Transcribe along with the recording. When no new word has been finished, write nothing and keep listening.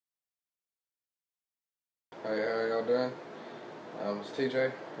It's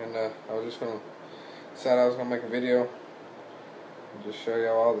TJ, and I was just gonna decide I was gonna make a video and just show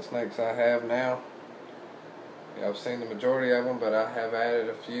y'all all the snakes I have now. Yeah, I've seen the majority of them, but I have added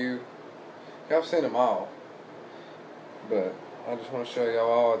a few. Yeah, I've seen them all, but I just want to show y'all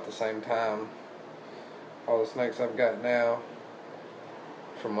all at the same time all the snakes I've got now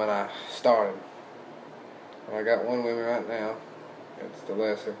from when I started. And I got one with me right now. It's the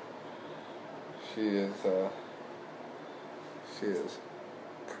lesser. She is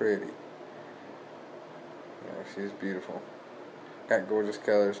pretty. Yeah, she's beautiful. Got gorgeous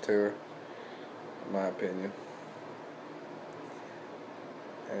colors to her, in my opinion.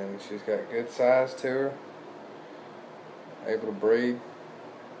 And she's got good size to her. Able to breed.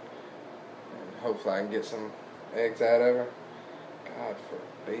 And hopefully I can get some eggs out of her. God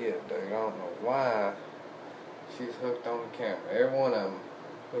forbid, dude. I don't know why she's hooked on the camera. Every one of them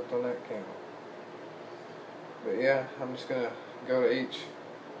hooked on that camera. But yeah, I'm just going to go to each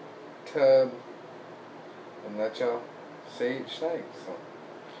tub and let y'all see each snake. So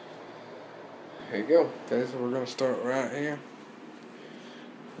here you go. Okay, so we're going to start right here.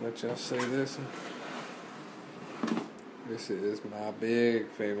 Let y'all see this one. This is my big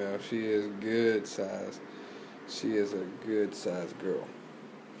female. She is good size. She is a good size girl.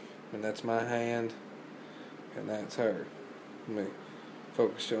 And that's my hand, and that's her. Let me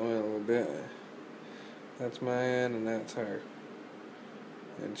focus you in a little bit. That's my hand, and that's her.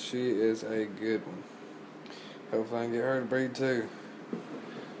 And she is a good one. Hopefully I can get her to breed too.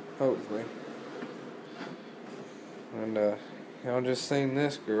 Hopefully. And y'all just seen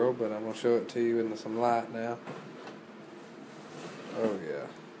this girl, but I'm going to show it to you in some light now. Oh yeah.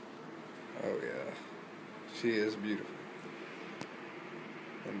 Oh yeah. She is beautiful.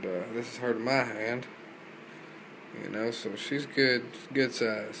 And this is her to my hand. You know, so she's good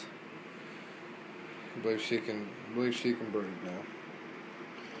size. I believe she can breed now.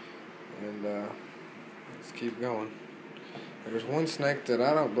 And let's keep going. There's one snake that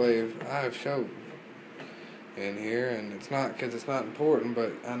I don't believe I have showed in here, and it's not because it's not important,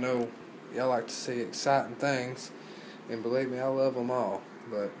 but I know y'all like to see exciting things, and believe me, I love them all.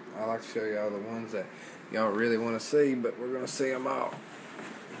 But I like to show y'all the ones that y'all really want to see, but we're gonna see them all.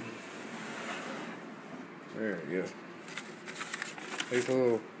 There he is. He's a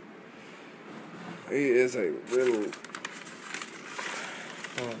little. He is a little.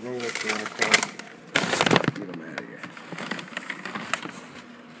 I don't know what you want to call him. Get him out of here.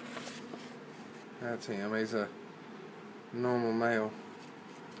 That's him. He's a normal male.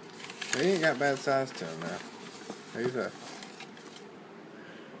 He ain't got bad size to him now.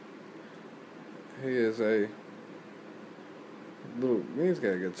 He is a little. He's got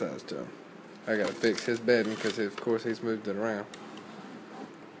a good size to him. I gotta fix his bedding because of course he's moved it around.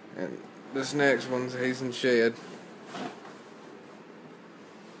 And this next one's he's in shed.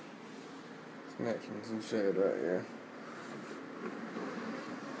 This next one's in shed right here.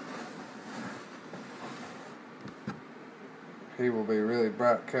 He will be really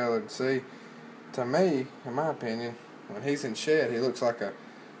bright colored. See, to me, in my opinion, when he's in shed, he looks like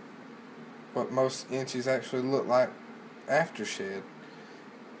what most inchies actually look like after shed.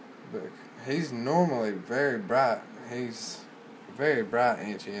 But he's normally very bright. He's very bright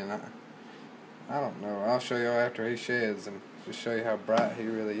inchy, and I don't know. I'll show y'all after he sheds and just show you how bright he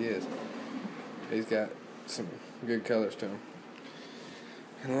really is. He's got some good colors to him.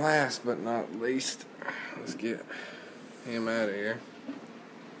 And last but not least, let's get him out of here.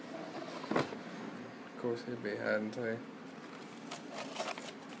 Of course, he'll be hiding too.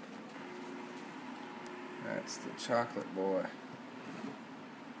 That's the chocolate boy.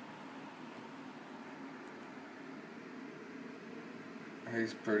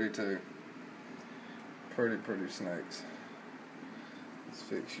 He's pretty too. Pretty snakes. Let's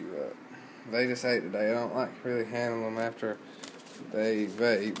fix you up. They just ate today. I don't like really handling them after they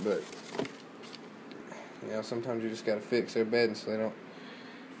evade, but you know, sometimes you just gotta fix their bedding so they don't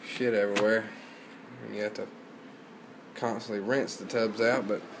shit everywhere. And you have to constantly rinse the tubs out,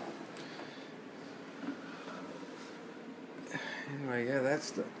 but anyway, yeah,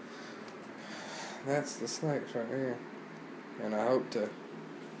 that's the snakes right here. And I hope to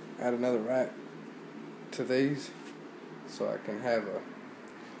add another rack to these so I can have a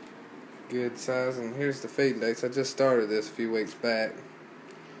good size. And here's the feeding dates. I just started this a few weeks back.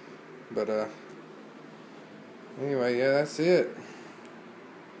 But anyway, yeah, that's it.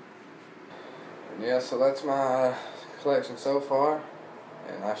 Yeah, so that's my collection so far.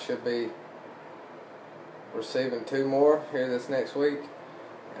 And I should be receiving 2 more here this next week.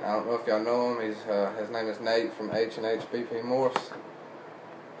 And I don't know if y'all know him. His name is Nate from H&H BP Morphs.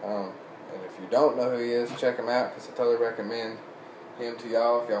 And if you don't know who he is, check him out because I totally recommend him to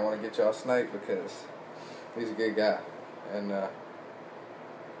y'all if y'all want to get y'all a snake, because he's a good guy. And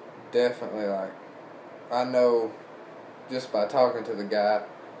definitely, like, I know just by talking to the guy,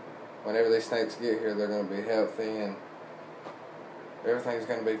 whenever these snakes get here, they're going to be healthy and everything's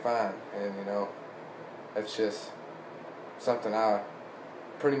going to be fine. And, you know, that's just something I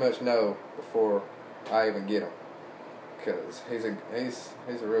pretty much know before I even get him, because he's a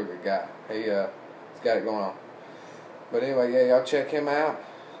real good guy. He's got it going on. But anyway, yeah, y'all check him out.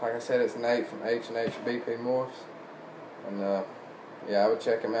 Like I said, it's Nate from H&H BP Morphs. And yeah, I would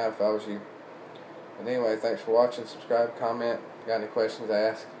check him out if I was you. But anyway, thanks for watching. Subscribe, comment. Got any questions,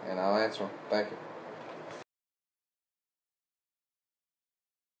 ask, and I'll answer them. Thank you.